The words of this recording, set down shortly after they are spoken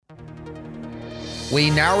We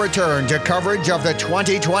now return to coverage of the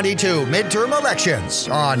 2022 midterm elections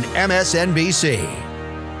on MSNBC.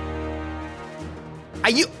 Are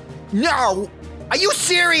you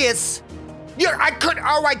serious?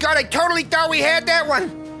 Oh my God, I totally thought we had that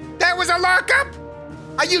one. That was a lockup?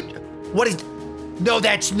 No,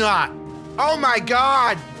 that's not. Oh my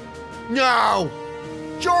God. No.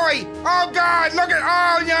 Joy. Oh God,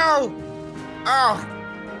 oh no. Oh,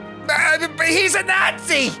 he's a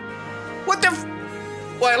Nazi. What the,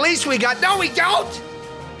 well, at least we got, no we don't.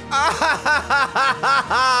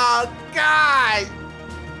 Oh God.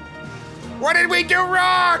 What did we do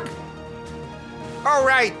wrong? All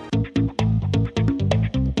right.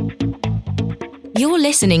 You're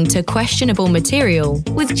listening to Questionable Material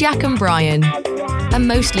with Jack and Brian, a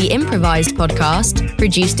mostly improvised podcast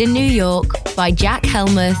produced in New York by Jack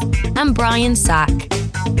Helmuth and Brian Sack.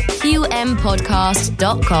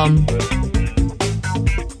 QMpodcast.com.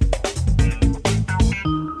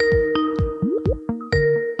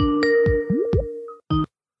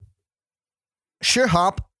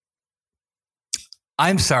 SHHOP.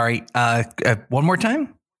 I'm sorry. One more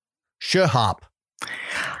time. SHHOP.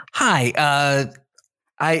 Hi.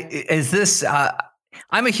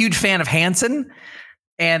 I'm a huge fan of Hanson,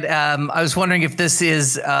 and I was wondering if this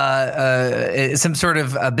is some sort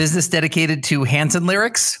of business dedicated to Hanson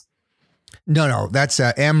lyrics. No, that's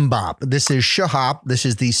MBOP. This is SHHOP. This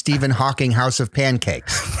is the Stephen Hawking House of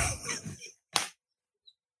Pancakes.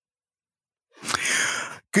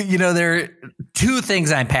 You know, there are two things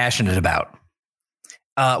I'm passionate about.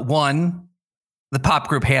 One, the pop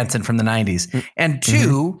group Hanson from the 90s, and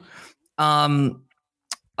two,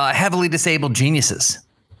 heavily disabled geniuses.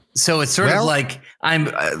 So it's sort of like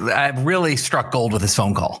I've really struck gold with this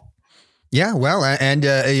phone call. Yeah, well, and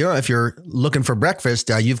if you're looking for breakfast,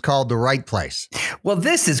 you've called the right place. Well,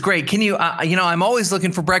 this is great. Can you, I'm always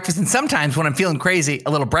looking for breakfast, and sometimes when I'm feeling crazy, a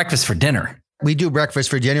little breakfast for dinner. We do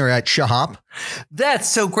breakfast for dinner at SHHOP. That's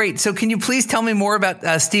so great. So can you please tell me more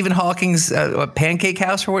about Stephen Hawking's Pancake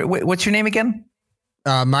House? Or what's your name again?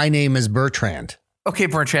 My name is Bertrand. Okay,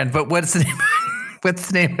 Bertrand. But what's the name? What's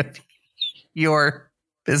the name of your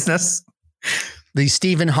business? The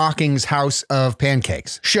Stephen Hawking's House of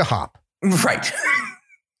Pancakes. SHHOP. Right.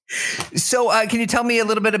 So can you tell me a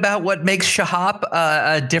little bit about what makes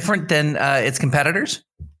SHHOP different than its competitors?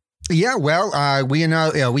 Yeah, well,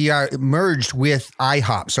 we are merged with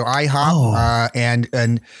IHOP. So IHOP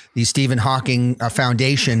and the Stephen Hawking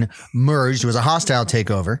Foundation merged. It was a hostile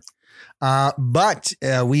takeover. But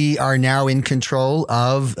we are now in control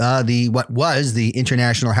of what was the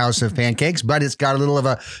International House of Pancakes, but it's got a little of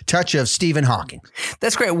a touch of Stephen Hawking.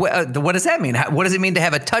 That's great. What does that mean? What does it mean to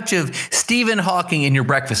have a touch of Stephen Hawking in your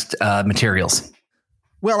breakfast materials?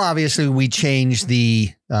 Well, obviously, we changed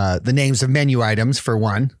the names of menu items for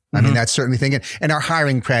one. I mean, that's certainly thinking, and our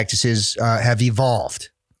hiring practices have evolved.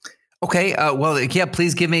 Okay.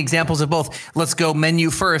 Please give me examples of both. Let's go menu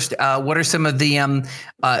first. What are some of the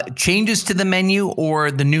changes to the menu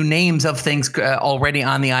or the new names of things already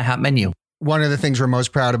on the IHOP menu? One of the things we're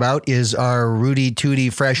most proud about is our Rudy Tooty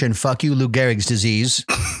Fresh and Fuck You Lou Gehrig's Disease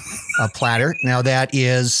platter. Now that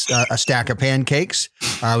is a stack of pancakes.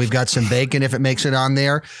 We've got some bacon if it makes it on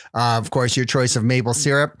there. Of course, your choice of maple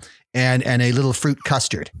syrup and a little fruit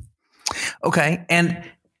custard. Okay. And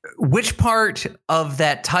which part of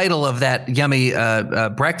that title of that yummy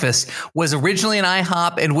breakfast was originally an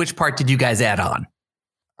IHOP, and which part did you guys add on?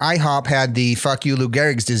 IHOP had the Fuck You Lou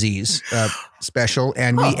Gehrig's Disease special,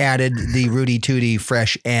 and we added the Rudy Tooty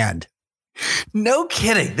Fresh and. No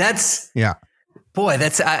kidding. Boy,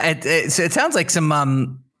 it sounds like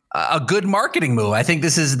some a good marketing move. I think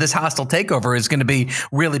this hostile takeover is going to be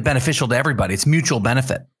really beneficial to everybody. It's mutual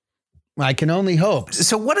benefit. I can only hope.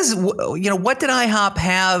 So what did IHOP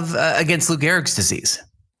have against Lou Gehrig's disease?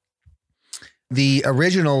 The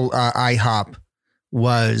original IHOP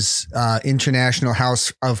was International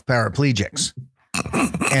House of Paraplegics.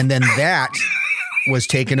 And then that was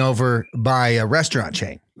taken over by a restaurant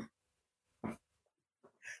chain.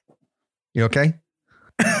 You okay?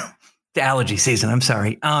 The allergy season. I'm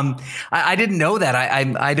sorry. I didn't know that.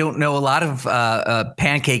 I don't know a lot of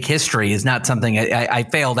pancake history. Is not something I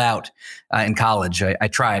failed out in college. I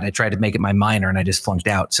tried to make it my minor and I just flunked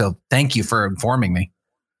out. So thank you for informing me.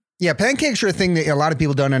 Yeah, pancakes are a thing that a lot of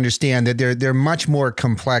people don't understand. That they're much more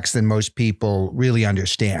complex than most people really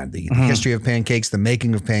understand. The history of pancakes, the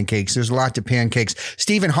making of pancakes. There's a lot to pancakes.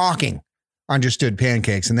 Stephen Hawking understood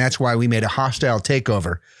pancakes, and that's why we made a hostile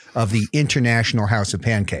takeover of the International House of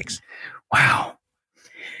Pancakes. Wow.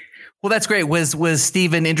 Well, that's great. Was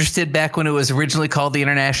Stephen interested back when it was originally called the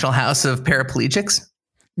International House of Paraplegics?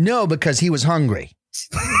 No, because he was hungry.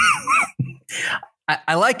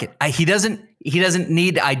 I like it. He doesn't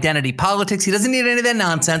need identity politics. He doesn't need any of that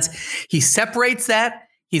nonsense. He separates that.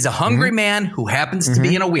 He's a hungry man who happens to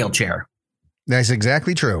be in a wheelchair. That's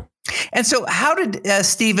exactly true. And so how did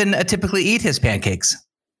Stephen typically eat his pancakes?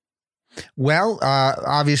 Well,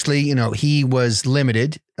 obviously, he was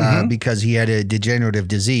limited because he had a degenerative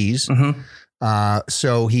disease.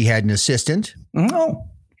 So he had an assistant,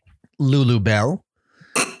 Lulu Bell.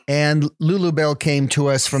 And Lulu Bell came to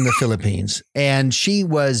us from the Philippines, and she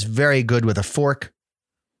was very good with a fork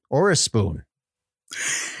or a spoon.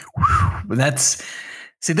 This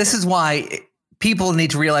is why people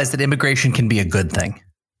need to realize that immigration can be a good thing.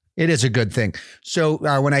 It is a good thing. So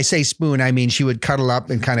when I say spoon, I mean she would cuddle up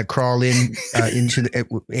and kind of crawl in into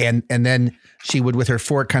and then she would with her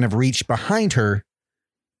fork kind of reach behind her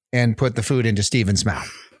and put the food into Stephen's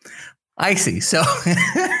mouth. I see. So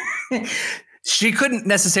she couldn't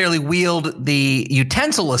necessarily wield the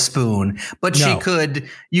utensil a spoon, but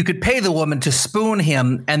you could pay the woman to spoon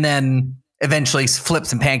him and then eventually flip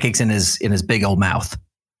some pancakes in his big old mouth.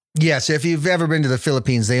 Yes, if you've ever been to the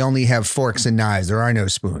Philippines, they only have forks and knives. There are no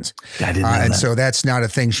spoons. I didn't know that. And so that's not a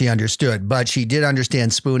thing she understood. But she did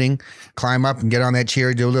understand spooning, climb up and get on that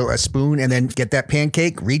chair, do a spoon, and then get that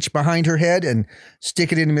pancake, reach behind her head, and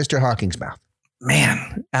stick it into Mr. Hawking's mouth.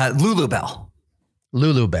 Man, Lulu Bell.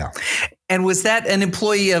 Lulu Bell. And was that an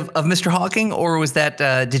employee of Mr. Hawking, or was that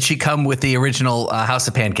did she come with the original House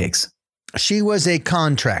of Pancakes? She was a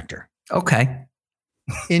contractor. Okay.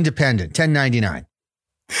 Independent, 1099.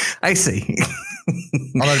 I see.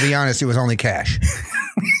 Although to be honest, it was only cash.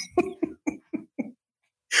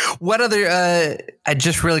 What other,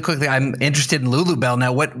 just really quickly, I'm interested in Lulu Bell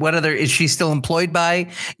now. What other, is she still employed by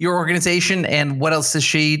your organization, and what else does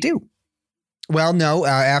she do? Well, no,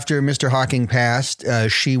 after Mr. Hawking passed,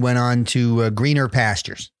 she went on to greener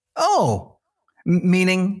pastures. Oh,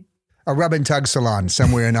 meaning? A rub and tug salon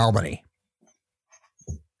somewhere in Albany.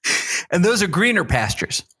 And those are greener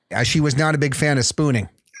pastures. She was not a big fan of spooning.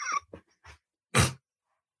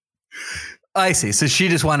 I see. So she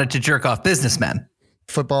just wanted to jerk off businessmen.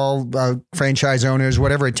 Football franchise owners,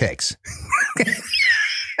 whatever it takes.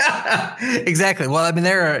 Exactly. Well, I mean,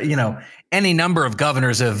 there are, any number of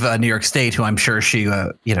governors of New York State who I'm sure she,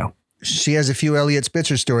 She has a few Elliot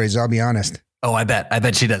Spitzer stories, I'll be honest. Oh, I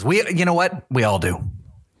bet she does. You know what? We all do.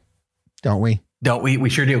 Don't we? Don't we? We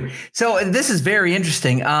sure do. So this is very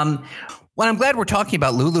interesting. Well, I'm glad we're talking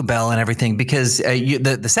about Lulu Bell and everything, because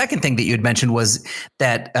the second thing that you had mentioned was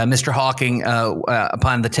that Mr. Hawking,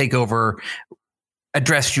 upon the takeover,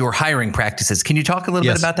 addressed your hiring practices. Can you talk a little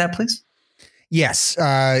bit about that, please? Yes.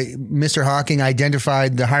 Mr. Hawking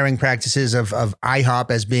identified the hiring practices of IHOP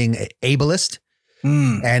as being ableist.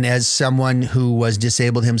 And as someone who was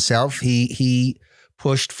disabled himself, he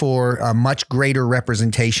pushed for a much greater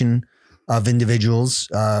representation of individuals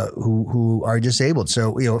who are disabled.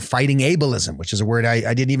 So, fighting ableism, which is a word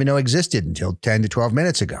I didn't even know existed until 10 to 12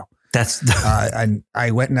 minutes ago. That's and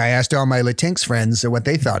I went and I asked all my Latinx friends what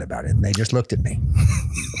they thought about it, and they just looked at me.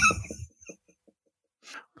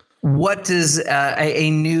 What does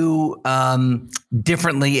a new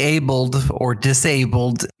differently abled or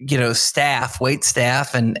disabled, staff, wait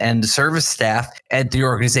staff and service staff at the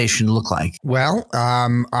organization look like? Well,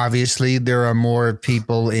 obviously there are more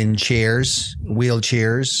people in chairs,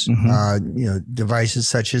 wheelchairs, devices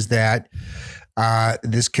such as that.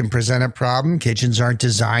 This can present a problem. Kitchens aren't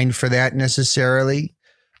designed for that necessarily.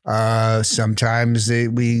 Sometimes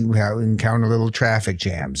we encounter little traffic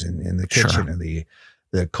jams in the kitchen, or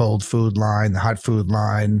the cold food line, the hot food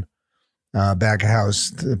line, back of house,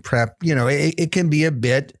 the prep. It can be a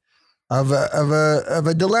bit of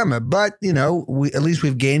a dilemma, but at least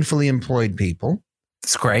we've gainfully employed people.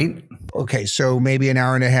 It's great. Okay, so maybe an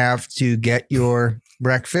hour and a half to get your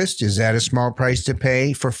breakfast. Is that a small price to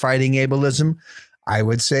pay for fighting ableism? I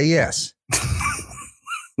would say yes.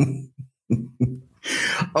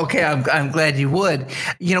 Okay, I'm glad you would.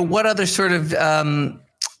 What other sort of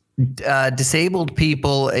disabled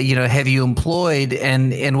people, have you employed,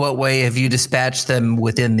 and in what way have you dispatched them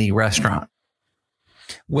within the restaurant?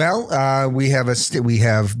 Well, we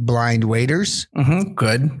have blind waiters.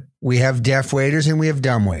 Good. We have deaf waiters and we have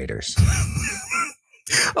dumb waiters.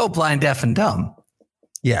 Oh, blind, deaf, and dumb.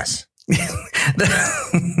 Yes. The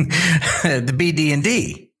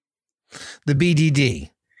BD&D. The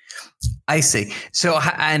BDD. I see. So,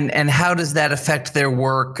 and how does that affect their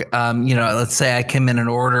work? Let's say I come in and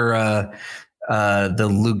order the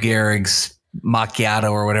Lou Gehrig's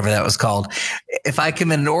macchiato or whatever that was called. If I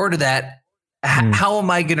come in and order that, how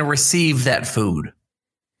am I going to receive that food?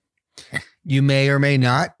 You may or may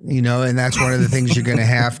not, and that's one of the things you're going to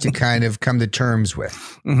have to kind of come to terms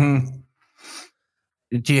with.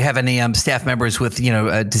 Do you have any staff members with,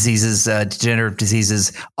 diseases, degenerative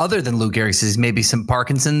diseases other than Lou Gehrig's disease, maybe some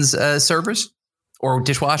Parkinson's servers or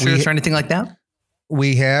dishwashers or anything like that?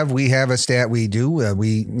 We have a stat. We do.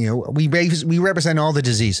 We represent all the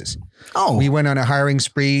diseases. Oh, we went on a hiring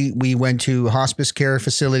spree. We went to hospice care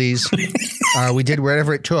facilities. We did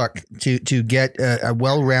whatever it took to get a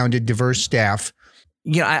well-rounded, diverse staff.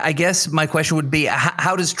 I guess my question would be,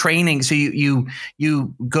 how does training? So you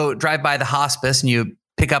go drive by the hospice and you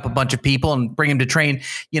pick up a bunch of people and bring them to train.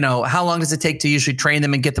 How long does it take to usually train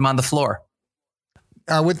them and get them on the floor?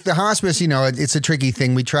 With the hospice, it's a tricky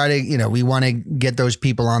thing. We try to, we want to get those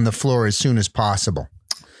people on the floor as soon as possible.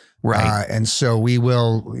 Right. And so we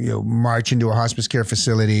will, march into a hospice care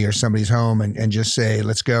facility or somebody's home and just say,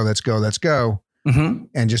 let's go. Mm-hmm.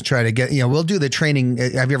 And just try to get, we'll do the training.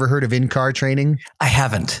 Have you ever heard of in-car training? I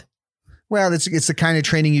haven't. Well, it's the kind of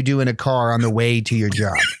training you do in a car on the way to your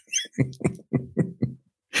job.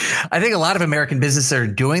 I think a lot of American businesses are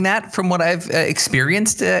doing that from what I've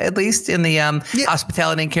experienced, at least in the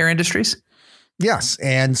hospitality and care industries. Yes.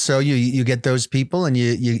 And so you get those people and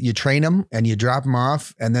you train them and you drop them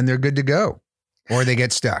off and then they're good to go, or they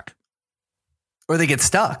get stuck.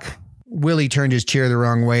 Willie turned his chair the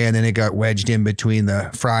wrong way and then it got wedged in between the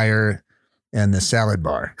fryer and the salad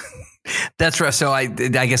bar. That's right. So I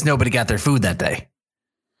guess nobody got their food that day.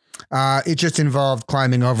 It just involved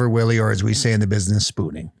climbing over Willie, or as we say in the business,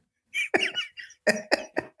 spooning.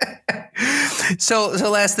 So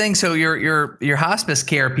last thing. So your hospice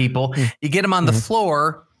care people, you get them on the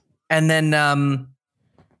floor, and then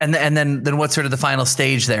what's sort of the final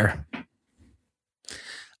stage there?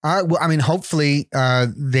 Well, I mean, hopefully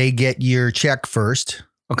they get your check first.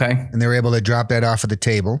 Okay. And they're able to drop that off at the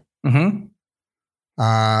table. Mm-hmm.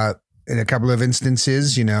 In a couple of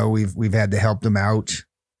instances, we've had to help them out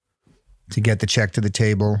to get the check to the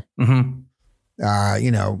table. Mm-hmm.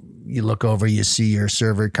 You look over, you see your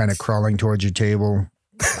server kind of crawling towards your table,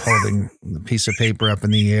 holding the piece of paper up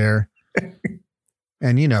in the air.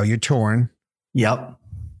 And, you're torn. Yep.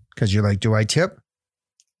 Because you're like, do I tip?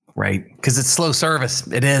 Right. Because it's slow service.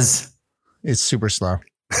 It is. It's super slow.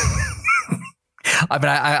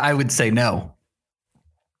 I would say no.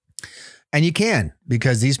 And you can,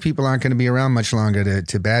 because these people aren't going to be around much longer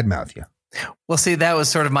to badmouth you. Well, see, that was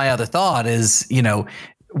sort of my other thought is,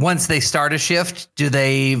 once they start a shift, do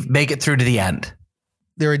they make it through to the end?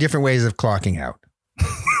 There are different ways of clocking out.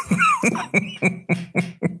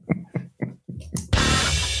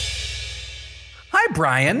 Hi,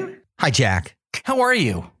 Brian. Hi, Jack. How are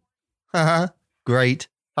you? Great.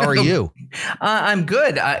 How are you? I'm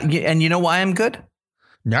good. And you know why I'm good?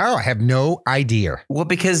 No, I have no idea. Well,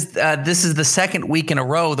 because this is the second week in a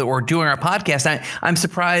row that we're doing our podcast. I'm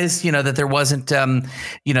surprised, that there wasn't,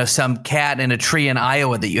 some cat in a tree in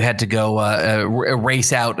Iowa that you had to go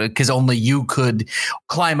race out because only you could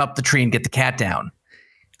climb up the tree and get the cat down.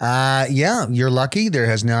 Yeah, you're lucky. There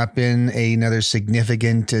has not been another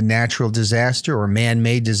significant natural disaster or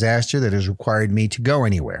man-made disaster that has required me to go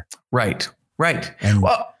anywhere. Right. And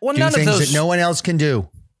well, do none things of those that no one else can do.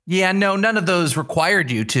 Yeah, no, none of those required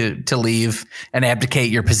you to leave and abdicate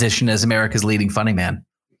your position as America's leading funny man.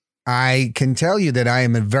 I can tell you that I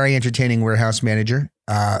am a very entertaining warehouse manager,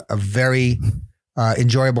 a very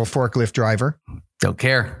enjoyable forklift driver. Don't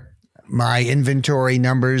care. My inventory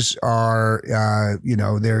numbers are,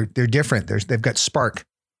 they're different. They've got spark.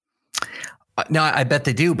 No, I bet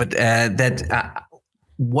they do. But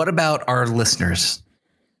what about our listeners?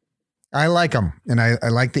 I like them, and I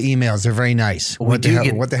like the emails. They're very nice. Well, what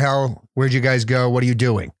the hell? Where'd you guys go? What are you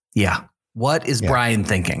doing? Yeah. What is Brian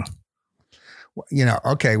thinking?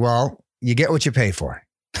 Okay, well, you get what you pay for.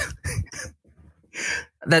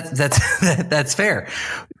 That's fair.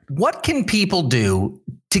 What can people do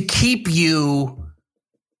to keep you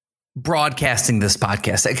broadcasting this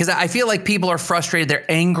podcast? Because I feel like people are frustrated.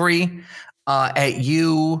 They're angry at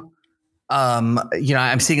you.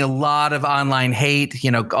 I'm seeing a lot of online hate.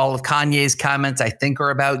 All of Kanye's comments, I think, are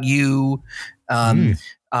about you.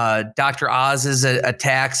 Dr. Oz's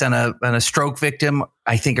attacks on a stroke victim,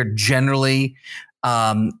 I think, are generally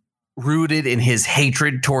rooted in his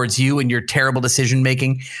hatred towards you and your terrible decision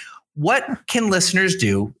making. What can listeners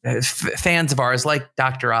do, fans of ours like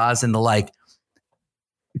Dr. Oz and the like,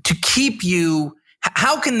 to keep you?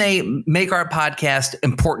 How can they make our podcast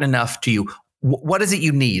important enough to you? What is it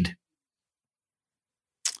you need?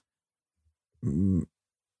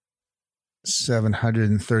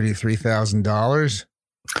 $733,000.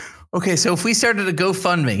 Okay, so if we started a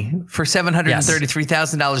GoFundMe for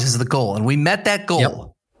 $733,000 is the goal, and we met that goal, Yep.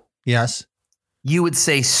 Yes, you would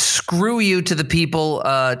say screw you to the people,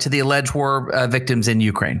 to the alleged war victims in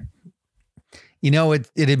Ukraine.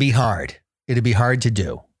 It'd be hard. It'd be hard to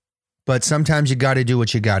do. But sometimes you got to do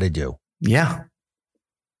what you got to do. Yeah.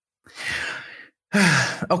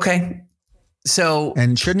 Okay. So.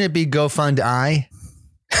 And shouldn't it be GoFundMe?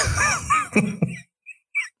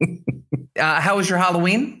 How was your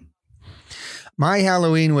Halloween? My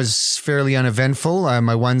Halloween was fairly uneventful.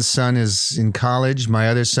 My one son is in college. My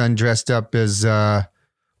other son dressed up as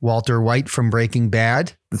Walter White from Breaking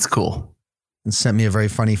Bad. That's cool. And sent me a very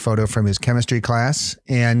funny photo from his chemistry class.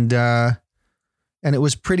 And it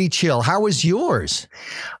was pretty chill. How was yours?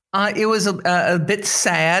 It was a bit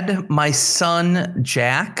sad. My son,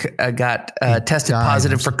 Jack, got tested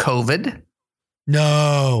positive for COVID.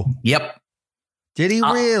 No. Yep. Did he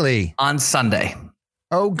really? On Sunday.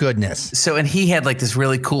 Oh, goodness. So, and he had like this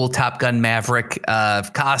really cool Top Gun Maverick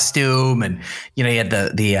costume. And, he had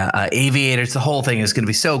the aviators. The whole thing is going to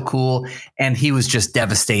be so cool. And he was just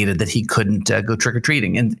devastated that he couldn't go trick or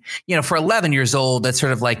treating. And, for 11 years old, that's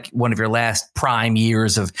sort of like one of your last prime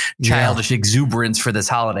years of childish exuberance for this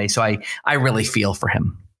holiday. So I really feel for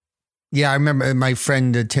him. Yeah, I remember my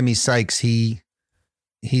friend Timmy Sykes. He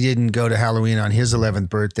didn't go to Halloween on his 11th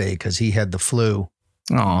birthday because he had the flu.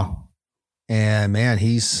 Oh. And man,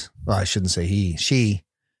 I shouldn't say she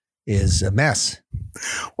is a mess.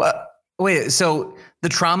 Well, wait, so the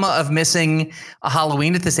trauma of missing a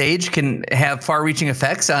Halloween at this age can have far reaching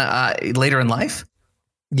effects later in life?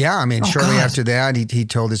 Yeah. I mean, shortly after that, he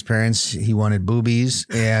told his parents he wanted boobies,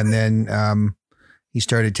 and then he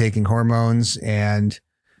started taking hormones, and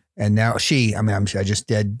now I just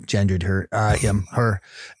dead gendered her.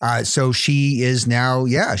 So she is now,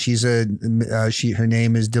 she's her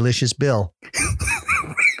name is Delicious Bill.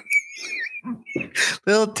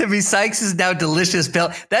 Little Timmy Sykes is now Delicious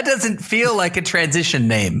Bill. That doesn't feel like a transition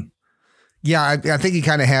name. Yeah, I think he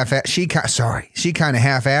kind of she kind of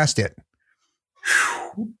half-assed it.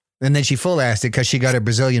 And then she full-assed it because she got a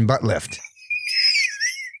Brazilian butt lift.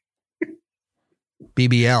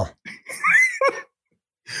 BBL.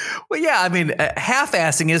 Well, yeah, I mean,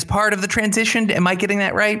 half-assing is part of the transition. Am I getting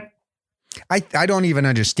that right? I don't even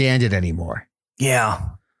understand it anymore. Yeah.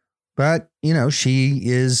 But, she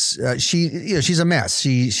is, she's a mess.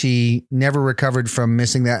 She never recovered from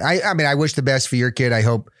missing that. I mean, I wish the best for your kid. I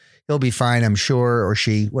hope he'll be fine, I'm sure, or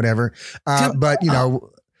she, whatever. But,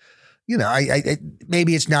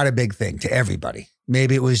 maybe it's not a big thing to everybody.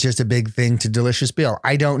 Maybe it was just a big thing to Delicious Bill.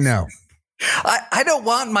 I don't know. I don't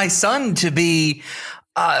want my son to be...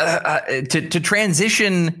 to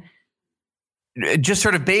transition just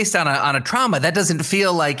sort of based on a trauma. That doesn't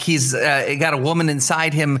feel like he's got a woman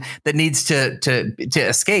inside him that needs to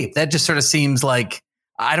escape. That just sort of seems like,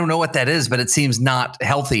 I don't know what that is, but it seems not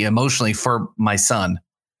healthy emotionally for my son.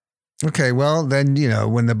 Okay. Well, then,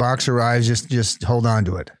 when the box arrives, just hold on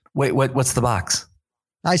to it. Wait, what's the box?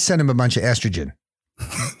 I sent him a bunch of estrogen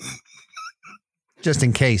just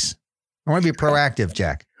in case. I want to be proactive,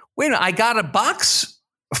 Jack. Wait a minute. I got a box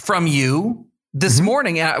from you this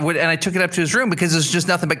morning, and I took it up to his room because there's just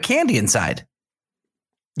nothing but candy inside.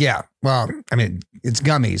 Yeah. Well, I mean, it's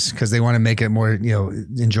gummies because they want to make it more,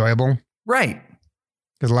 enjoyable. Right.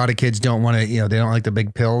 Because a lot of kids don't want to, they don't like the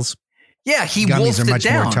big pills. Yeah. He gummies wolfed are much it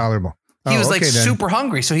down. more tolerable. He was super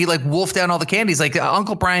hungry. So he wolfed down all the candies. Like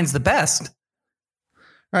Uncle Brian's the best.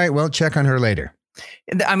 All right. Well, check on her later.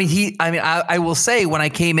 I will say when I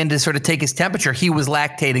came in to sort of take his temperature, he was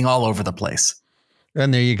lactating all over the place.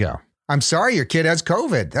 And there you go. I'm sorry your kid has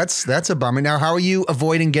COVID. That's a bummer. Now, how are you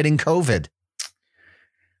avoiding getting COVID?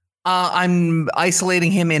 I'm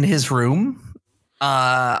isolating him in his room.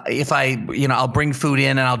 If I'll bring food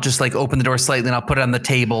in and I'll just open the door slightly and I'll put it on the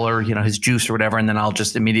table or, his juice or whatever. And then I'll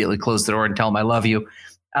just immediately close the door and tell him I love you.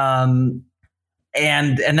 And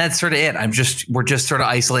that's sort of it. We're just sort of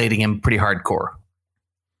isolating him pretty hardcore.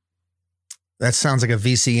 That sounds like a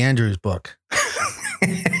VC Andrews book.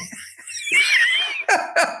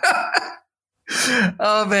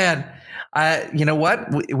 Oh man. You know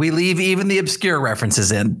what? We leave even the obscure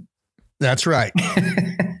references in. That's right.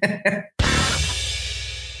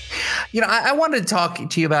 I wanted to talk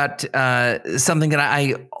to you about something that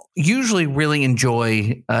I usually really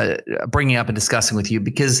enjoy bringing up and discussing with you,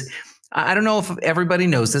 because I don't know if everybody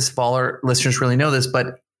knows this, if all our listeners really know this,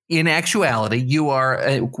 but in actuality, you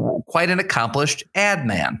are quite an accomplished ad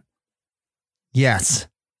man. Yes.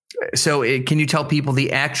 So can you tell people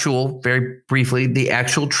very briefly, the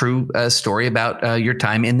actual true story about your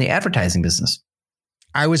time in the advertising business?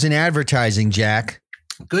 I was in advertising, Jack.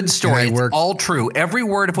 Good story. It's all true. Every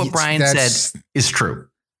word of what Brian said is true.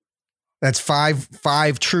 That's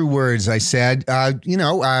five true words I said. I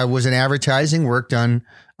was in advertising, worked on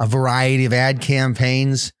a variety of ad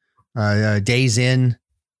campaigns, Days In,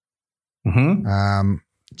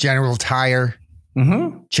 General Tire,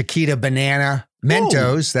 Chiquita Banana,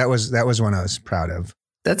 Mentos. That was one I was proud of.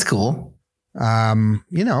 That's cool.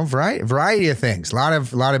 Variety of things. A lot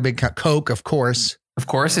of big Coke, of course. Of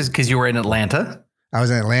course, is because you were in Atlanta. I was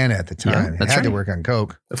in Atlanta at the time. Yeah, I had to work on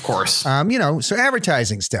Coke. Of course. So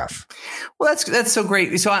advertising stuff. Well, that's so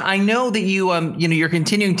great. So I know that you're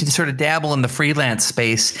continuing to sort of dabble in the freelance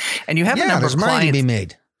space, and you have a number of clients. Money to be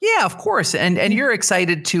made. Yeah, of course. And you're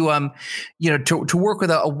excited to work with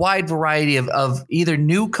a wide variety of either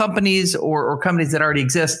new companies or companies that already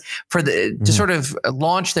exist to sort of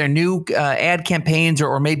launch their new ad campaigns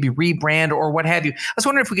or maybe rebrand or what have you. I was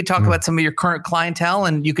wondering if we could talk about some of your current clientele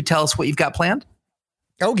and you could tell us what you've got planned.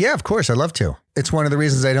 Oh, yeah, of course. I'd love to. It's one of the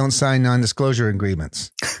reasons I don't sign non-disclosure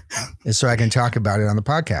agreements is so I can talk about it on the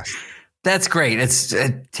podcast. That's great. It's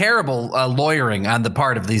terrible lawyering on the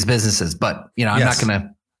part of these businesses, but I'm not going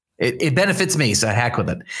to. It benefits me, so I heck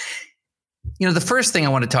with it. The first thing I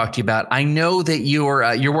want to talk to you about, I know that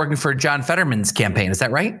you're working for John Fetterman's campaign. Is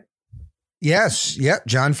that right? Yes. Yep.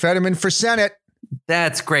 John Fetterman for Senate.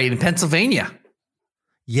 That's great. In Pennsylvania.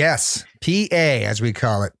 Yes. PA, as we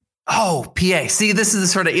call it. Oh, PA. See, this is the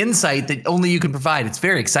sort of insight that only you can provide. It's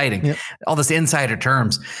very exciting. Yep. All this insider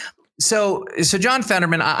terms. So John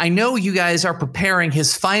Fetterman, I know you guys are preparing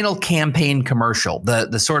his final campaign commercial,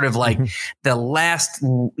 the sort of like the last,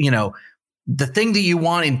 the thing that you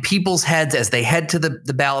want in people's heads as they head to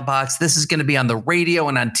the ballot box. This is going to be on the radio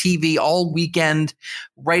and on TV all weekend,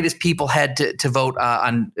 right as people head to vote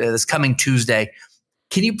on this coming Tuesday.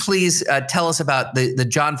 Can you please tell us about the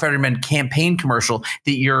John Fetterman campaign commercial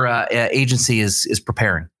that your agency is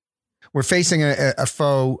preparing? We're facing a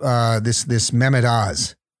foe, this Mehmet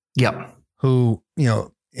Oz. Yep. Who,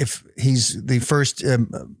 if he's the first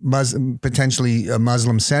potentially a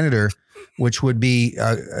Muslim senator, which would be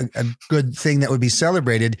a good thing that would be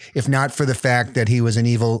celebrated, if not for the fact that he was an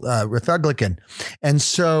evil Republican. And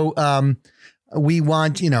so we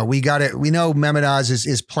want, we know Mehmet Oz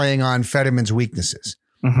is playing on Fetterman's weaknesses.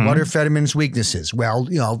 Mm-hmm. What are Fetterman's weaknesses? Well,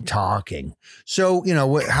 talking. So,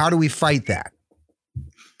 how do we fight that?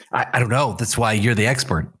 I don't know. That's why you're the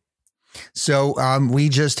expert. So we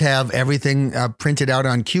just have everything printed out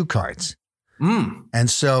on cue cards. And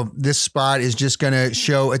so this spot is just going to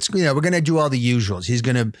show we're going to do all the usuals. He's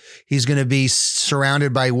going to be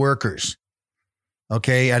surrounded by workers.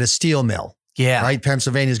 Okay. At a steel mill. Yeah. Right.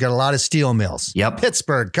 Pennsylvania's got a lot of steel mills. Yep.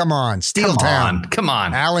 Pittsburgh. Come on. Steel Town. Come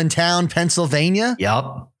on. Allentown, Pennsylvania. Yep.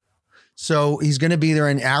 So he's going to be there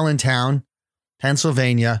in Allentown,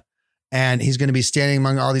 Pennsylvania. And he's going to be standing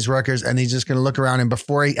among all these workers, and he's just going to look around. And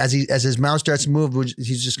before as his mouth starts to move,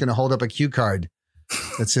 he's just going to hold up a cue card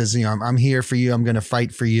that says, I'm here for you. I'm going to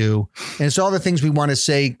fight for you. And it's all the things we want to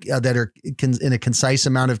say that are in a concise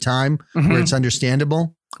amount of time where it's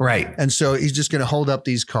understandable. Right. And so he's just going to hold up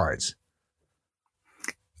these cards.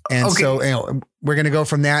 And so we're going to go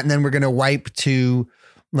from that, and then we're going to wipe to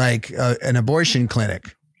like an abortion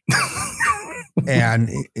clinic. And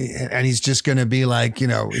he's just going to be like,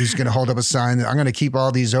 he's going to hold up a sign that I'm going to keep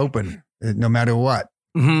all these open no matter what.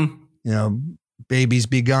 Mm-hmm. Babies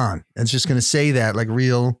be gone. It's just going to say that like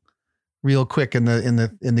real quick in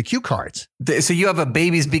the cue cards. So you have a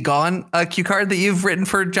babies be gone cue card that you've written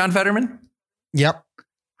for John Fetterman? Yep.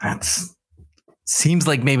 That's seems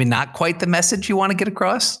like maybe not quite the message you want to get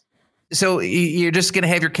across. So you're just going to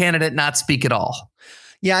have your candidate not speak at all.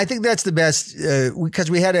 Yeah, I think that's the best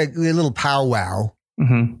because we had a little powwow,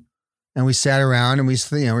 and we sat around and we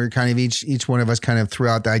were kind of each one of us kind of threw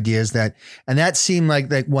out the ideas and that seemed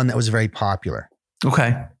like one that was very popular.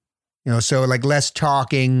 Okay, so like less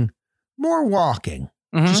talking, more walking,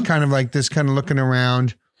 just kind of like this, kind of looking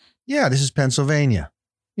around. Yeah, this is Pennsylvania,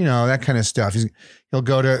 that kind of stuff. He'll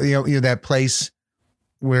go to that place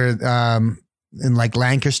where in like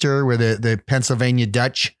Lancaster where the Pennsylvania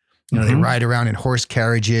Dutch. They ride around in horse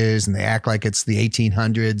carriages and they act like it's the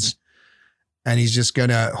 1800s. And he's just going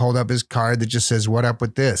to hold up his card that just says, "What up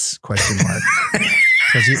with this?" ? Because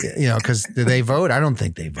do they vote? I don't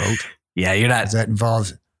think they vote. Yeah, you're not. That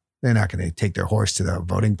involves, they're not going to take their horse to the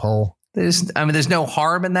voting poll. There's no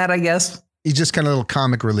harm in that, I guess. He's just kind of a little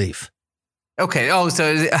comic relief. Okay. Oh,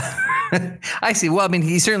 so I see. Well,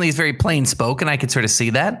 he certainly is very plain spoken. I could sort of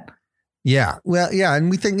see that. Yeah. Well, yeah.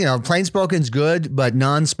 And we think, plain spoken is good, but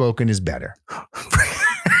non-spoken is better.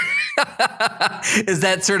 Is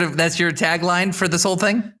that that's your tagline for this whole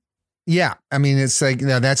thing? Yeah. It's like,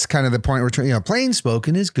 that's kind of the point we're trying, plain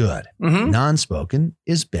spoken is good. Non-spoken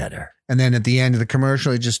is better. And then at the end of the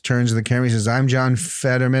commercial, he just turns to the camera. He says, "I'm John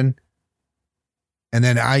Fetterman." And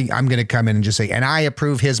then I'm going to come in and just say, "And I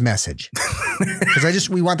approve his message." Because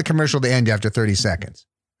we want the commercial to end after 30 seconds.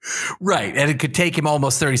 Right. And it could take him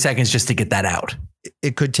almost 30 seconds just to get that out.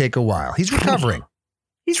 It could take a while. He's recovering.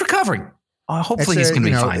 He's recovering. Hopefully he's going to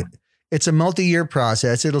be fine. It's a multi-year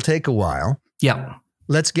process. It'll take a while. Yeah.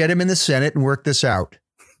 Let's get him in the Senate and work this out.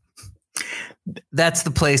 That's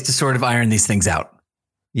the place to sort of iron these things out.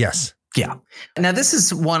 Yes. Yeah. Now, this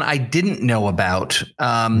is one I didn't know about,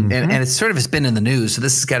 and it sort of has been in the news. So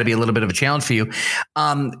this has got to be a little bit of a challenge for you.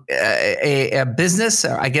 A business,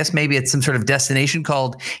 I guess maybe it's some sort of destination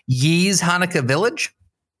called Yee's Hannukah Village.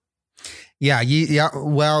 Yeah.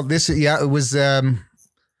 Well, it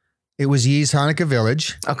was Yee's Hannukah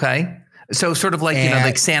Village. Okay. So sort of like,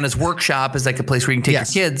 like Santa's workshop is like a place where you can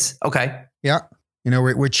take your kids. Okay. Yeah.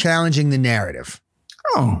 We're challenging the narrative.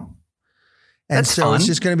 Oh. And that's so fun. It's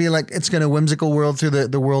just going to be like, it's going to whimsical world through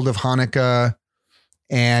the world of Hanukkah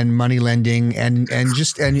and money lending and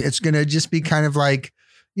it's going to just be kind of like,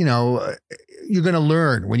 you're going to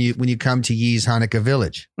learn when you come to Yee's Hannukah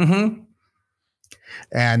Village. Mm-hmm.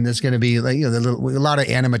 And there's going to be like, a lot of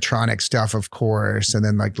animatronic stuff, of course. And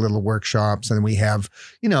then like little workshops. And then we have,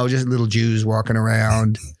 just little Jews walking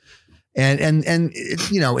around and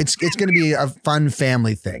it's going to be a fun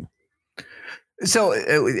family thing. So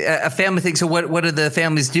a family thing. So what do the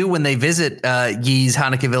families do when they visit Yee's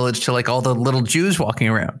Hannukah Village to like all the little Jews walking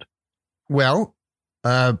around? Well,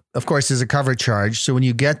 of course, there's a cover charge. So when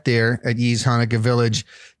you get there at Yee's Hannukah Village,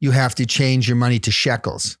 you have to change your money to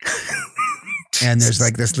shekels. And there's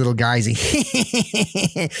like this little guy.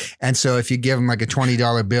 And so if you give him like a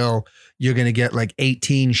 $20 bill, you're going to get like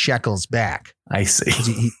 18 shekels back. I see.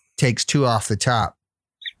 He takes 2 off the top.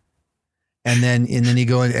 And then you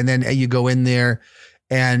go in, and then you go in there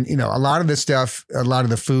and, a lot of the stuff, a lot of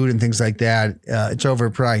the food and things like that, it's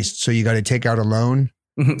overpriced. So you got to take out a loan.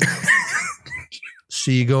 So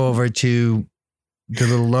you go over to the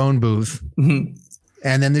little loan booth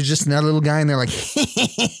and then there's just another little guy in there like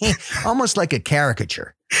almost like a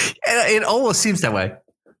caricature. It almost seems that way.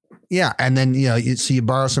 Yeah. And then, you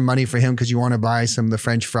borrow some money for him because you want to buy some of the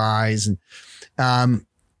French fries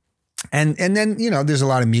and then, there's a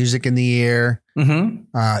lot of music in the air.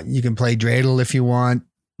 Mm-hmm. You can play dreidel if you want,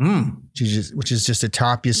 which is just a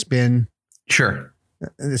top you spin. Sure.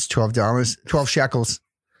 It's $12, 12 shekels.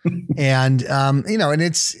 And, and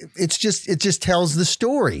it just tells the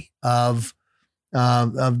story of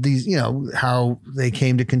these, how they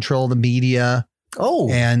came to control the media. Oh,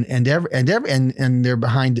 and they're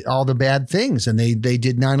behind all the bad things. And they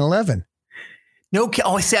did 9/11. No.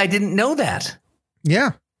 Oh, I see. I didn't know that.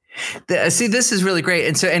 Yeah. See, this is really great.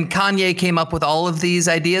 And Kanye came up with all of these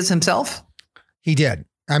ideas himself? He did.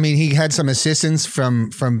 I mean, he had some assistance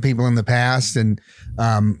from people in the past, and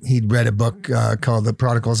he'd read a book called The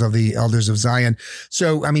Prodigals of the Elders of Zion.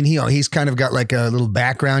 So, I mean, he's kind of got like a little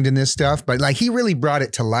background in this stuff, but like he really brought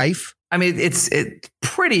it to life. I mean, it's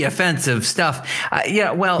pretty offensive stuff. I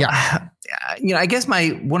guess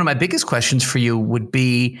one of my biggest questions for you would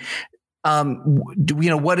be,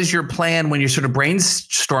 what is your plan when you're sort of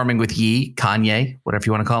brainstorming with Kanye, whatever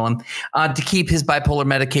you want to call him, to keep his bipolar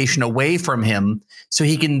medication away from him so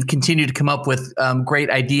he can continue to come up with great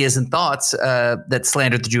ideas and thoughts that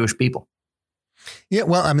slander the Jewish people? Yeah,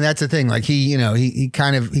 well, I mean, that's the thing. Like he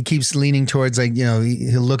keeps leaning towards like,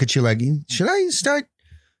 he'll look at you like, should I start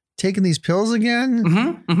taking these pills again?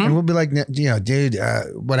 Mm-hmm, mm-hmm. And we'll be like, dude,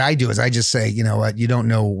 what I do is I just say, you know what, you don't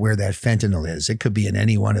know where that fentanyl is. It could be in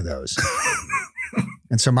any one of those.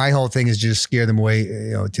 And so my whole thing is just scare them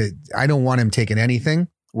away. I don't want him taking anything.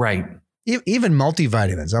 Right. Even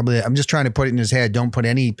multivitamins. I'm just trying to put it in his head. Don't put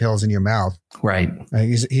any pills in your mouth. Right.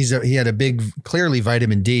 He had a big, clearly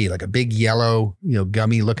vitamin D, like a big yellow,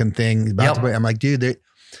 gummy looking thing. I'm like, dude,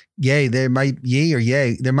 there might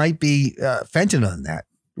be fentanyl in that.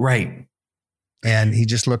 Right. And he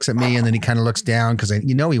just looks at me and then he kind of looks down because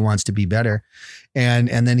he wants to be better. And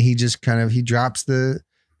then he just he drops the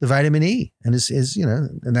vitamin E and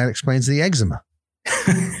and that explains the eczema.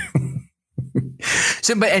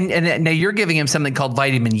 So, but and now you're giving him something called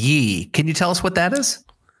vitamin E. Can you tell us what that is?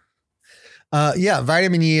 Yeah,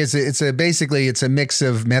 vitamin E is basically a mix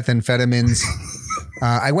of methamphetamines.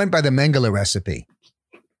 I went by the Mengele recipe.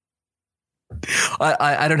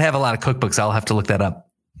 I don't have a lot of cookbooks. I'll have to look that up.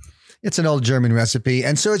 It's an old German recipe.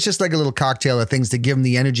 And so it's just like a little cocktail of things to give him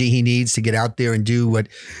the energy he needs to get out there and do what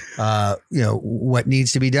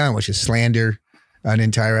needs to be done, which is slander an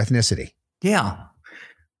entire ethnicity. Yeah.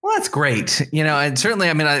 Well, that's great. And certainly,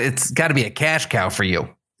 I mean, it's got to be a cash cow for you.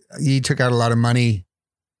 He took out a lot of money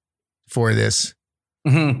for this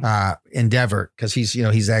endeavor because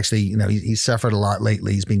he's actually, he's suffered a lot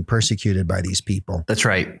lately. He's being persecuted by these people. That's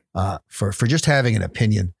right. For just having an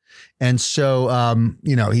opinion. And so,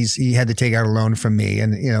 he had to take out a loan from me,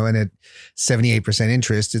 and, and at 78%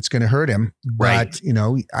 interest, it's going to hurt him. Right.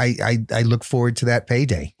 But, I look forward to that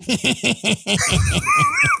payday.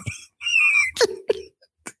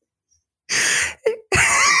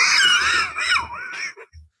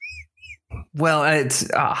 Well,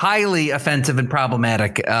 it's highly offensive and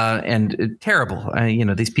problematic and terrible.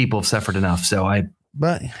 These people have suffered enough.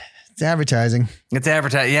 But it's advertising. It's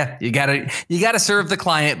advertising. Yeah, you gotta serve the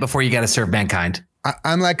client before you gotta serve mankind.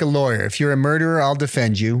 I'm like a lawyer. If you're a murderer, I'll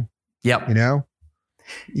defend you. Yep.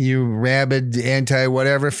 You rabid anti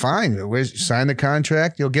whatever. Fine. Sign the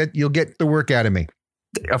contract. You'll get the work out of me.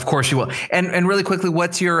 Of course you will. And really quickly,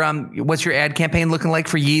 what's your ad campaign looking like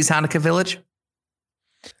for Yee's Hannukah Village?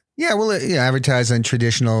 Yeah, well, advertise on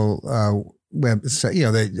traditional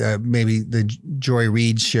website, maybe the Joy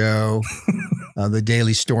Reid show, the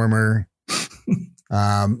Daily Stormer,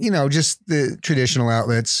 just the traditional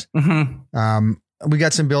outlets. Mm-hmm. We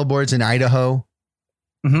got some billboards in Idaho,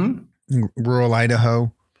 rural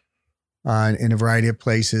Idaho, in a variety of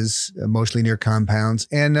places, mostly near compounds.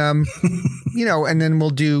 And, and then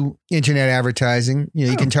we'll do internet advertising.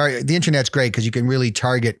 You can target, the internet's great because you can really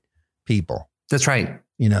target people. That's right.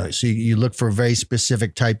 So you look for a very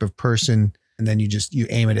specific type of person, and then you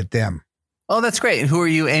aim it at them. Oh, that's great. And who are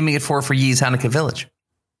you aiming it for Yee's Hannukah Village?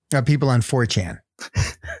 People on 4chan.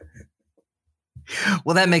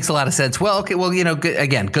 Well, that makes a lot of sense. Well, okay. Well,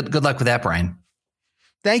 good luck with that, Brian.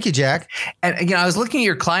 Thank you, Jack. And, I was looking at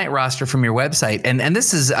your client roster from your website, and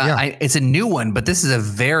this is, it's a new one, but this is a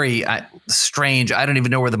very strange, I don't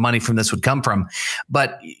even know where the money from this would come from,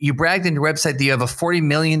 but you bragged on your website that you have a $40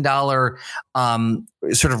 million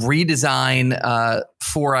sort of redesign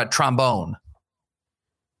for a trombone.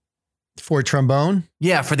 For trombone?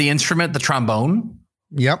 Yeah. For the instrument, the trombone.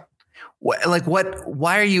 Yep.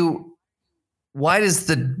 Why does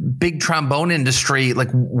the big trombone industry,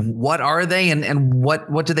 what are they and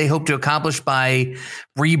what do they hope to accomplish by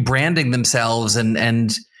rebranding themselves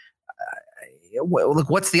and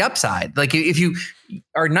what's the upside? If you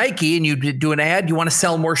are Nike and you do an ad, you want to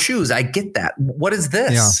sell more shoes. I get that. What is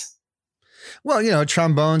this? Yeah. Well,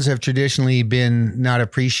 trombones have traditionally been not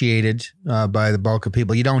appreciated by the bulk of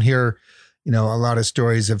people. You don't hear, a lot of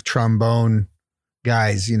stories of trombone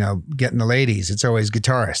guys, getting the ladies. It's always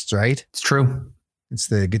guitarists, right? It's true. It's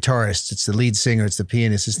the guitarist. It's the lead singer. It's the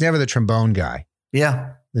pianist. It's never the trombone guy.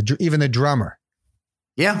 Yeah. Even the drummer.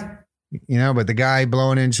 Yeah. But the guy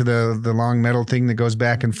blowing into the long metal thing that goes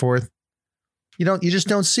back and forth, you just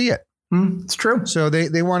don't see it. It's true. So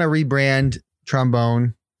they want to rebrand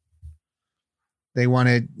trombone. They want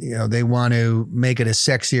to make it a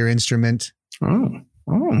sexier instrument.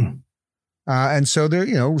 And so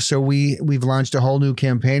we've launched a whole new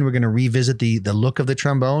campaign. We're going to revisit the look of the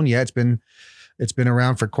trombone. Yeah, it's been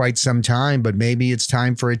around for quite some time, but maybe it's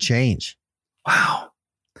time for a change. Wow.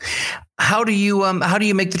 How do you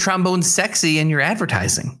make the trombone sexy in your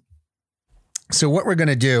advertising? So what we're going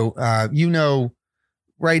to do,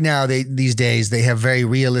 right now these days they have very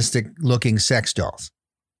realistic looking sex dolls.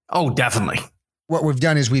 Oh, definitely. What we've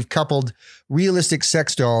done is we've coupled realistic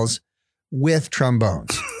sex dolls with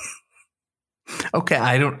trombones. Okay,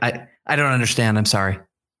 I don't understand. I'm sorry.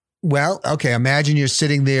 Well, okay. Imagine you're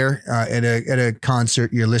sitting there at a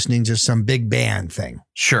concert. You're listening to some big band thing.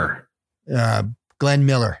 Sure. Glenn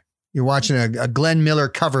Miller. You're watching a Glenn Miller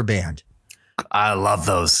cover band. I love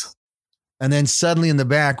those. And then suddenly in the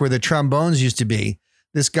back where the trombones used to be,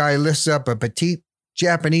 this guy lifts up a petite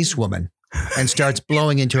Japanese woman and starts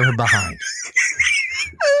blowing into her behind,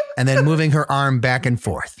 and then moving her arm back and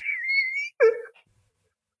forth.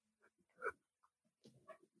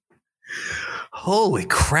 Holy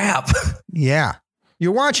crap. Yeah.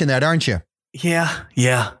 You're watching that, aren't you? Yeah.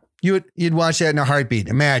 Yeah. You'd watch that in a heartbeat.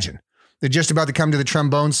 Imagine they're just about to come to the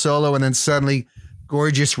trombone solo, and then suddenly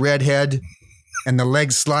gorgeous redhead and the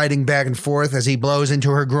legs sliding back and forth as he blows into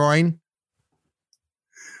her groin.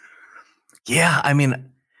 Yeah. I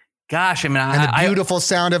mean, gosh, and the beautiful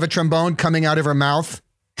sound of a trombone coming out of her mouth.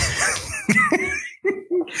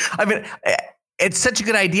 I mean, it's such a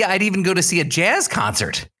good idea. I'd even go to see a jazz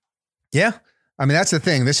concert. Yeah. I mean, that's the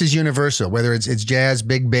thing. This is universal, whether it's jazz,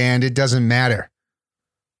 big band, it doesn't matter.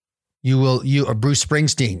 Or Bruce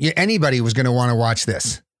Springsteen, anybody was going to want to watch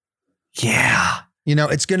this. Yeah.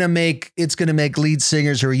 It's going to make lead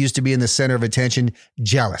singers who are used to be in the center of attention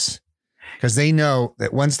jealous, because they know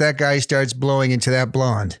that once that guy starts blowing into that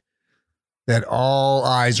blonde, that all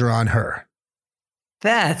eyes are on her.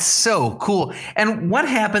 That's so cool. And what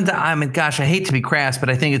happened to, I hate to be crass, but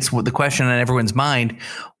I think it's the question on everyone's mind.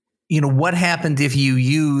 What happened if you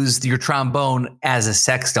used your trombone as a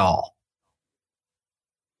sex doll?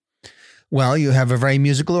 Well, you have a very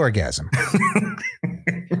musical orgasm.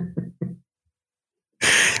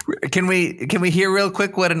 Can we hear real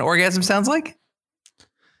quick what an orgasm sounds like?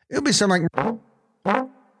 It'll be something like.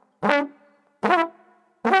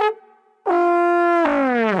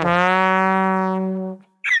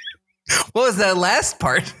 What was that last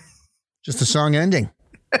part? Just the song ending.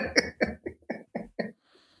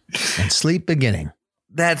 And sleep beginning.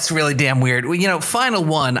 That's really damn weird. Well, final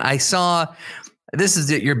one. I saw, this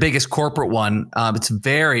is your biggest corporate one. It's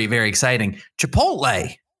very, very exciting.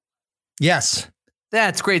 Chipotle. Yes.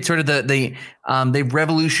 That's great. Sort of they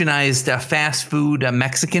revolutionized fast food,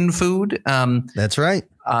 Mexican food. That's right.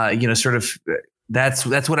 Sort of that's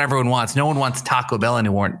what everyone wants. No one wants Taco Bell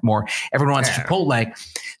anymore. Everyone wants Chipotle.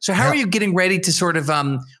 So how are you getting ready to sort of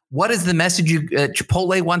what is the message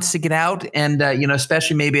Chipotle wants to get out, and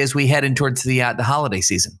especially maybe as we head in towards the holiday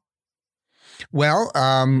season? Well,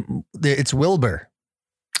 it's Wilbur.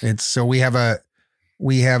 So we have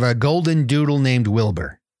a golden doodle named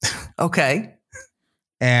Wilbur. Okay.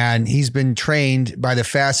 And he's been trained by the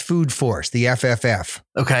fast food force, the FFF.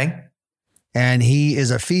 Okay. And he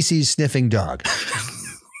is a feces sniffing dog.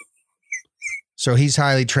 So he's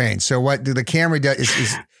highly trained. So what the camera does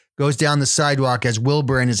is goes down the sidewalk as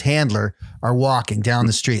Wilbur and his handler are walking down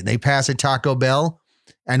the street. They pass a Taco Bell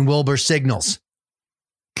and Wilbur signals.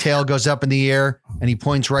 Tail goes up in the air and he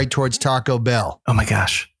points right towards Taco Bell. Oh my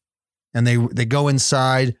gosh. And they go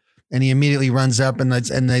inside and he immediately runs up and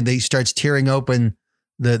they starts tearing open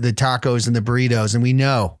the tacos and the burritos. And we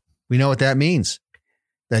know what that means.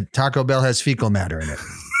 That Taco Bell has fecal matter in it.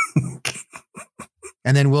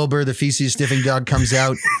 And then Wilbur, the feces sniffing dog, comes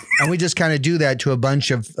out and we just kind of do that to a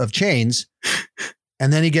bunch of chains.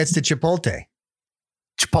 And then he gets to Chipotle.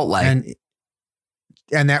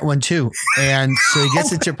 And that one too. And so he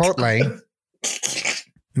gets to Chipotle.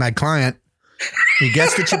 My client, he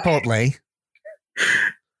gets to Chipotle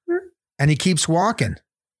and he keeps walking.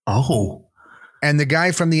 Oh. And the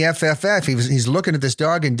guy from the FFF, he's looking at this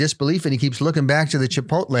dog in disbelief and he keeps looking back to the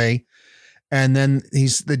Chipotle. And then he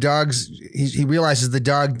realizes the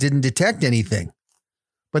dog didn't detect anything.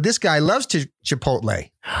 But this guy loves Chipotle.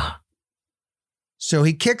 So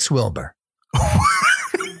he kicks Wilbur.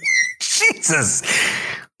 Jesus.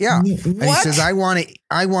 Yeah. What? And he says, I want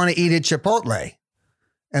to eat at Chipotle.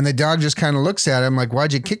 And the dog just kind of looks at him like,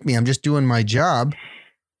 why'd you kick me? I'm just doing my job.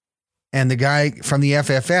 And the guy from the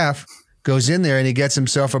FFF goes in there and he gets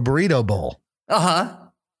himself a burrito bowl. Uh-huh.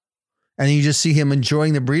 And you just see him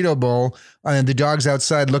enjoying the burrito bowl. And the dog's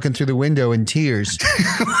outside looking through the window in tears,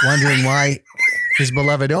 wondering why his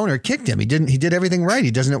beloved owner kicked him. He did everything right.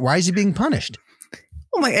 He doesn't. Why is he being punished?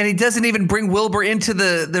 Oh my! And he doesn't even bring Wilbur into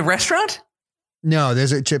the restaurant? No,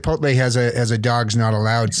 Chipotle has a dogs not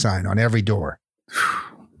allowed sign on every door.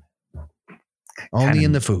 Only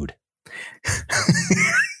in the food.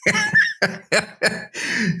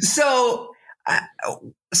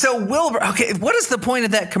 So Wilbur, okay, what is the point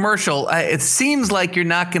of that commercial? It seems like you're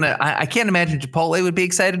not going to, I can't imagine Chipotle would be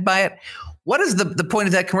excited by it. What is the point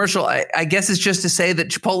of that commercial? I guess it's just to say that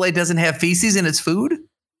Chipotle doesn't have feces in its food.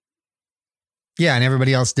 Yeah, and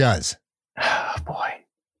everybody else does. Oh, boy.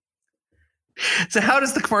 So how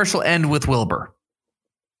does the commercial end with Wilbur?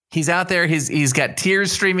 He's out there. He's got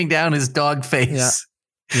tears streaming down his dog face.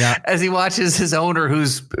 Yeah. As he watches his owner,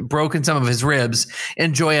 who's broken some of his ribs,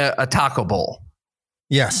 enjoy a taco bowl.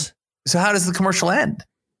 Yes. So how does the commercial end?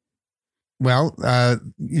 Well,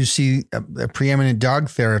 you see a preeminent dog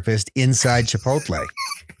therapist inside Chipotle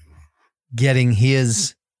getting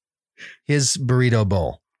his burrito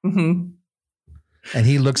bowl. Mm-hmm. And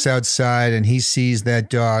he looks outside and he sees that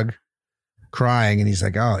dog crying and he's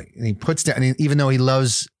like, oh, and he puts down, and even though he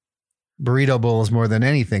loves burrito bowls more than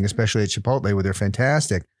anything, especially at Chipotle where they're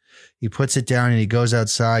fantastic, he puts it down and he goes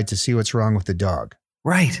outside to see what's wrong with the dog.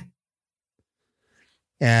 Right.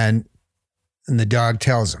 And the dog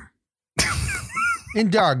tells him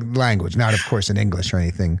in dog language, not of course in English or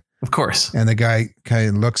anything. Of course. And the guy kind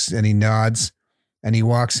of looks and he nods and he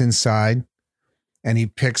walks inside and he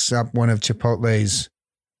picks up one of Chipotle's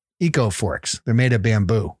eco forks. They're made of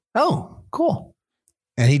bamboo. Oh, cool.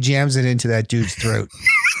 And he jams it into that dude's throat.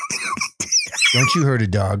 Don't you hurt a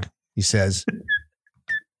dog, he says.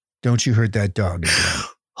 Don't you hurt that dog again.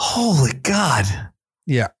 Holy God.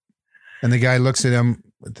 Yeah. And the guy looks at him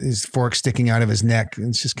with his fork sticking out of his neck. And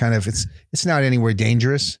it's just kind of, it's not anywhere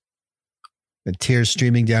dangerous. The tears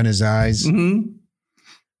streaming down his eyes. Mm-hmm.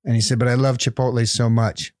 And he said, but I love Chipotle so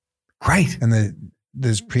much. Right. And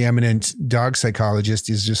this preeminent dog psychologist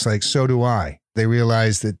is just like, so do I. They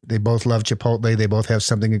realize that they both love Chipotle. They both have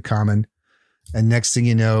something in common. And next thing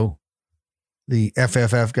you know, the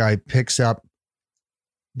FFF guy picks up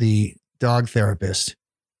the dog therapist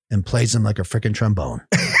and plays him like a freaking trombone.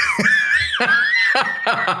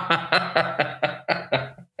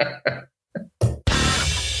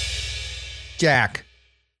 Jack.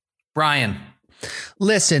 Brian.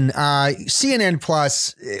 Listen, CNN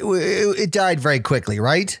Plus, it died very quickly,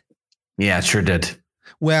 right? Yeah, it sure did.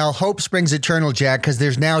 Well, hope springs eternal, Jack, because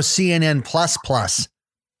there's now CNN Plus.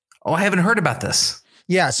 Oh, I haven't heard about this.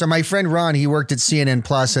 Yeah, so my friend Ron, he worked at CNN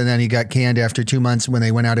Plus, and then he got canned after 2 months when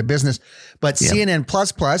they went out of business. But CNN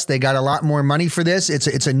Plus, they got a lot more money for this.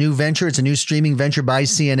 It's a new venture. It's a new streaming venture by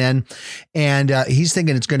CNN, and he's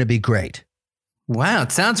thinking it's going to be great. Wow,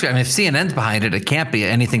 it sounds good. I mean, if CNN's behind it, it can't be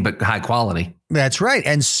anything but high quality. That's right.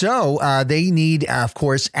 And so they need, of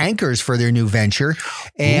course, anchors for their new venture.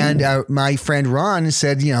 And my friend Ron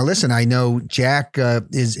said, listen, I know Jack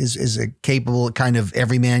is a capable kind of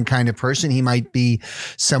everyman kind of person. He might be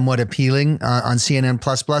somewhat appealing on CNN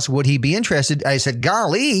Plus. Would he be interested? I said,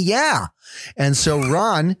 golly, yeah. And so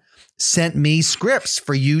Ron sent me scripts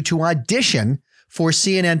for you to audition for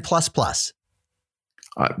CNN Plus.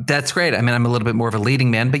 That's great. I mean, I'm a little bit more of a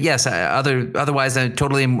leading man, but yes, otherwise I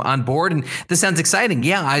totally am on board. And this sounds exciting.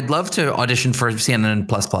 Yeah, I'd love to audition for CNN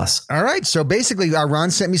Plus. All right. So basically,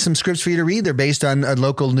 Ron sent me some scripts for you to read. They're based on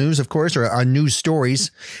local news, of course, or on news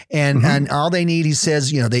stories. And all they need, he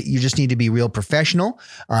says, you just need to be real professional.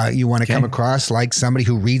 You want to come across like somebody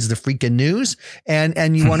who reads the freaking news,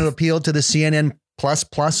 and you want to appeal to the CNN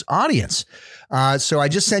Plus audience. So I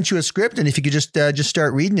just sent you a script, and if you could just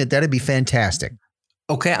start reading it, that'd be fantastic.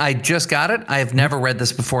 Okay, I just got it. I have never read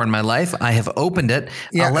this before in my life. I have opened it.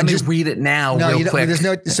 Yeah, let me read it now real quick.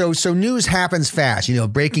 So news happens fast,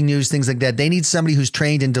 breaking news, things like that. They need somebody who's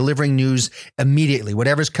trained in delivering news immediately,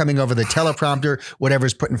 whatever's coming over the teleprompter,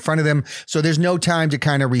 whatever's put in front of them. So there's no time to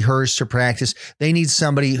kind of rehearse or practice. They need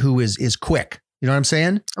somebody who is quick. You know what I'm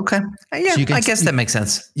saying? Okay. Yeah, so I guess that makes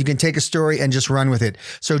sense. You can take a story and just run with it.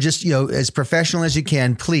 So just, as professional as you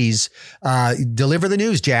can, please deliver the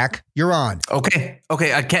news, Jack. You're on. Okay.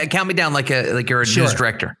 Count me down like you're a news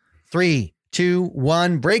director. 3, 2,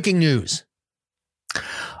 1, breaking news.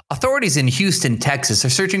 Authorities in Houston, Texas are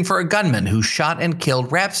searching for a gunman who shot and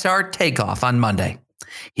killed rap star Takeoff on Monday.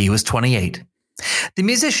 He was 28. The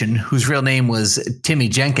musician, whose real name was Timmy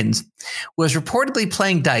Jenkins, was reportedly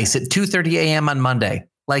playing dice at 2:30 a.m. on Monday,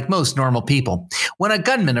 like most normal people, when a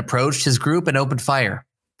gunman approached his group and opened fire.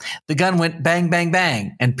 The gun went bang, bang,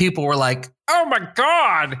 bang, and people were like, oh my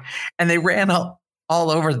God, and they ran all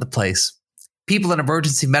over the place. People and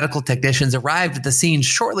emergency medical technicians arrived at the scene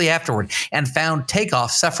shortly afterward and found Takeoff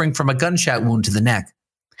suffering from a gunshot wound to the neck.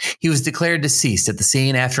 He was declared deceased at the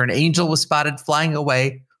scene after an angel was spotted flying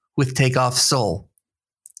away with Takeoff's soul.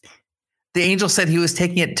 The angel said he was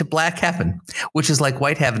taking it to black heaven, which is like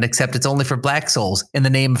white heaven, except it's only for black souls in the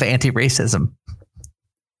name of anti-racism.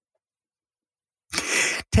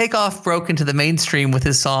 Takeoff broke into the mainstream with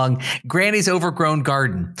his song Granny's Overgrown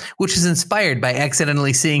Garden, which is inspired by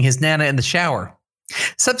accidentally seeing his Nana in the shower.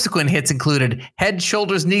 Subsequent hits included Head,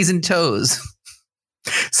 Shoulders, Knees, and Toes,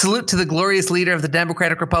 Salute to the Glorious Leader of the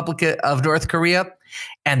Democratic Republic of North Korea,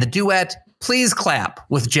 and the duet Please Clap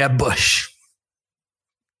with Jeb Bush.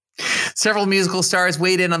 Several musical stars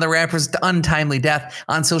weighed in on the rapper's untimely death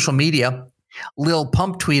on social media. Lil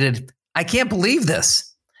Pump tweeted, I can't believe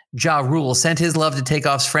this. Ja Rule sent his love to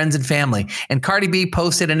Takeoff's friends and family, and Cardi B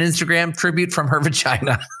posted an Instagram tribute from her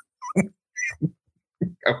vagina.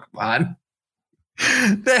 Oh, come on.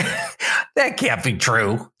 That can't be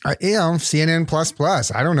true. CNN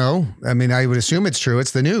Plus. I don't know. I mean, I would assume it's true.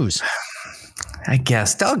 It's the news. I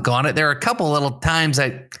guess. Doggone it. There are a couple little times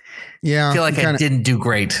I feel like I didn't do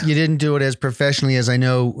great. You didn't do it as professionally as I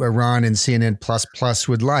know Ron and CNN Plus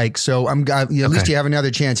would like. So at least you have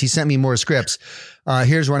another chance. He sent me more scripts.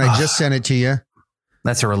 Here's one. I just sent it to you.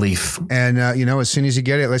 That's a relief. And, as soon as you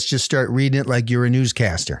get it, let's just start reading it like you're a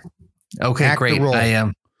newscaster. Okay, Act great. I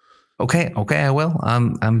am. Okay, I will.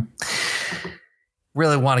 I'm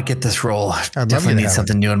really want to get this role. I definitely need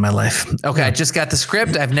something new in my life. Okay, yeah. I just got the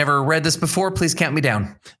script. I've never read this before. Please count me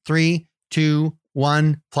down. 3, 2,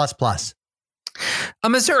 1, plus. A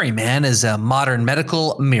Missouri man is a modern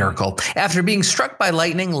medical miracle after being struck by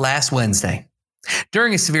lightning last Wednesday.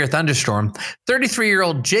 During a severe thunderstorm,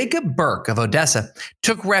 33-year-old Jacob Burke of Odessa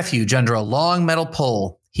took refuge under a long metal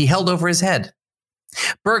pole he held over his head.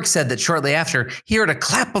 Burke said that shortly after, he heard a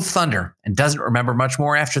clap of thunder and doesn't remember much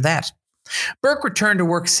more after that. Burke returned to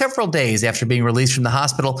work several days after being released from the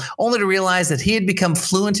hospital, only to realize that he had become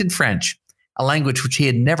fluent in French, a language which he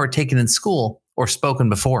had never taken in school or spoken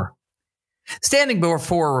before. Standing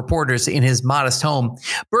before reporters in his modest home,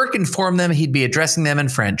 Burke informed them he'd be addressing them in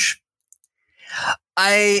French.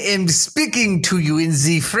 I am speaking to you in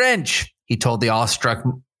the French. he told the awestruck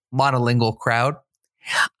monolingual crowd.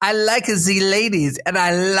 I like the ladies and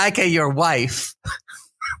I like your wife.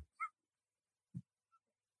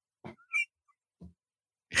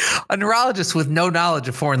 A neurologist with no knowledge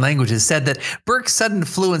of foreign languages said that Burke's sudden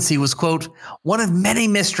fluency was, quote, one of many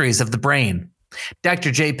mysteries of the brain.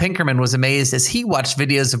 Dr. Jay Pinkerman was amazed as he watched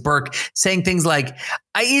videos of Burke saying things like,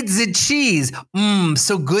 I eat the cheese.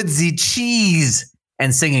 So good the cheese.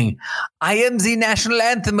 And singing, I am the national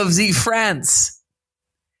anthem of the France.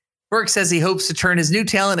 Burke says he hopes to turn his new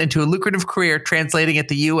talent into a lucrative career translating at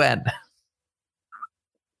the UN.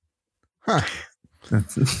 Huh.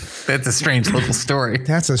 That's a strange little story.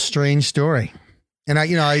 That's a strange story. And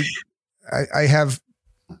I have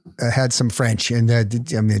had some French, and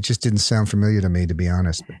it just didn't sound familiar to me, to be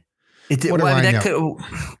honest.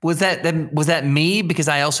 Was that me? Because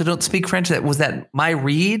I also don't speak French. Was that my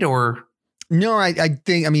read or? No, I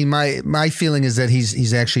think, my feeling is that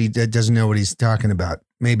he's actually doesn't know what he's talking about.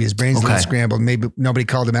 Maybe his brain's a little scrambled. Maybe nobody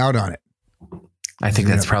called him out on it. I think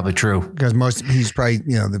that's probably true. Because he's probably,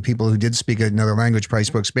 the people who did speak another language probably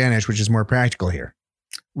spoke Spanish, which is more practical here.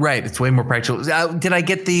 Right. It's way more practical. Did I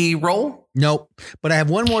get the role? Nope. But I have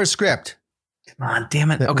one more script. Come on,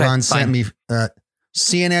 damn it. Okay. Ron sent me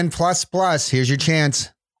CNN++. Here's your chance.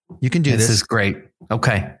 You can do this. This is great.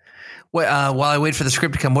 Okay. While I wait for the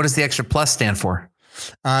script to come, what does the extra plus stand for?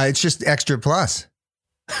 It's just extra plus.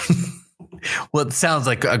 Well, it sounds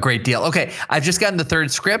like a great deal. Okay. I've just gotten the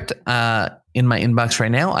third script in my inbox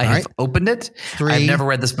right now. I have opened it. 3, I've never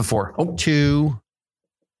read this before. 2,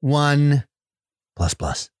 1,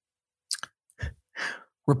 ++.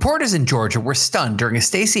 Reporters in Georgia were stunned during a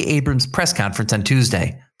Stacey Abrams press conference on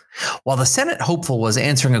Tuesday. While the Senate hopeful was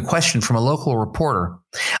answering a question from a local reporter,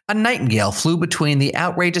 a nightingale flew between the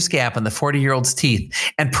outrageous gap in the 40-year-old's teeth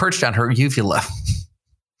and perched on her uvula.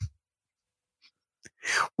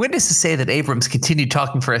 Witnesses say that Abrams continued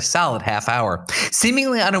talking for a solid half hour,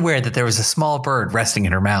 seemingly unaware that there was a small bird resting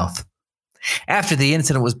in her mouth. After the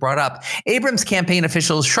incident was brought up, Abrams' campaign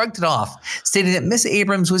officials shrugged it off, stating that Miss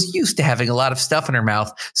Abrams was used to having a lot of stuff in her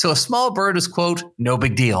mouth, so a small bird was, quote, no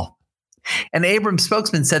big deal. An Abrams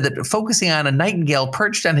spokesman said that focusing on a nightingale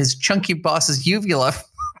perched on his chunky boss's uvula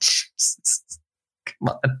come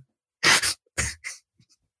on,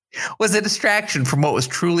 was a distraction from what was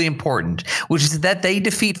truly important, which is that they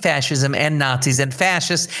defeat fascism and Nazis and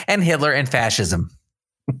fascists and Hitler and fascism.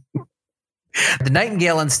 The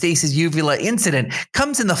nightingale on Stacey's uvula incident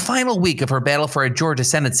comes in the final week of her battle for a Georgia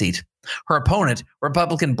Senate seat. Her opponent,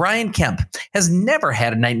 Republican Brian Kemp, has never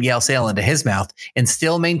had a nightingale sail into his mouth and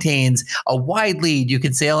still maintains a wide lead you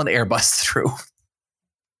can sail an Airbus through.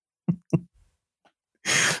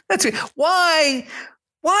 That's why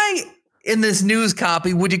in this news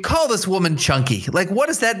copy would you call this woman chunky? Like, what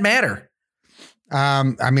does that matter?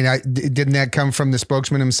 Didn't that come from the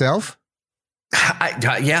spokesman himself?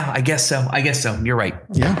 I guess so. You're right.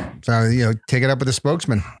 Yeah. So, take it up with the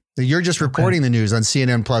spokesman. You're just reporting the news on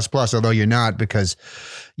CNN++, although you're not, because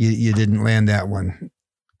you didn't land that one.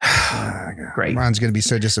 Great. Ron's going to be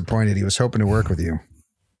so disappointed. He was hoping to work with you.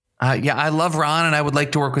 I love Ron and I would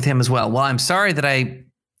like to work with him as well. Well, I'm sorry I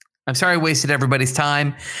wasted everybody's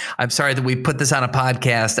time. I'm sorry that we put this on a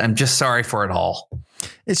podcast. I'm just sorry for it all.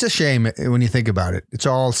 It's a shame when you think about it. It's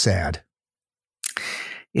all sad.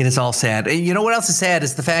 It is all sad. You know what else is sad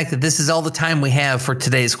is the fact that this is all the time we have for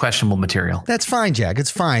today's questionable material. That's fine, Jack. It's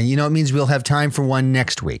fine. It means we'll have time for one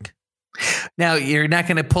next week. Now, you're not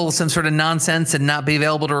going to pull some sort of nonsense and not be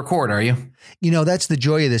available to record, are you? That's the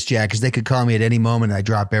joy of this, Jack, is they could call me at any moment and I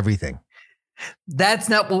drop everything. That's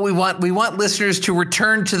not what we want. We want listeners to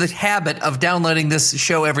return to the habit of downloading this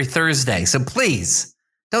show every Thursday. So please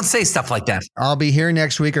don't say stuff like that. I'll be here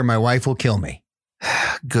next week or my wife will kill me.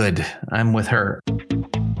 Good. I'm with her.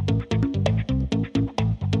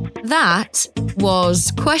 That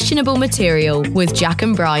was Questionable Material with Jack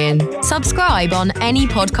and Brian. Subscribe on any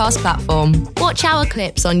podcast platform. Watch our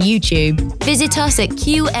clips on YouTube. Visit us at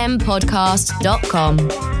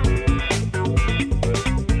qmpodcast.com.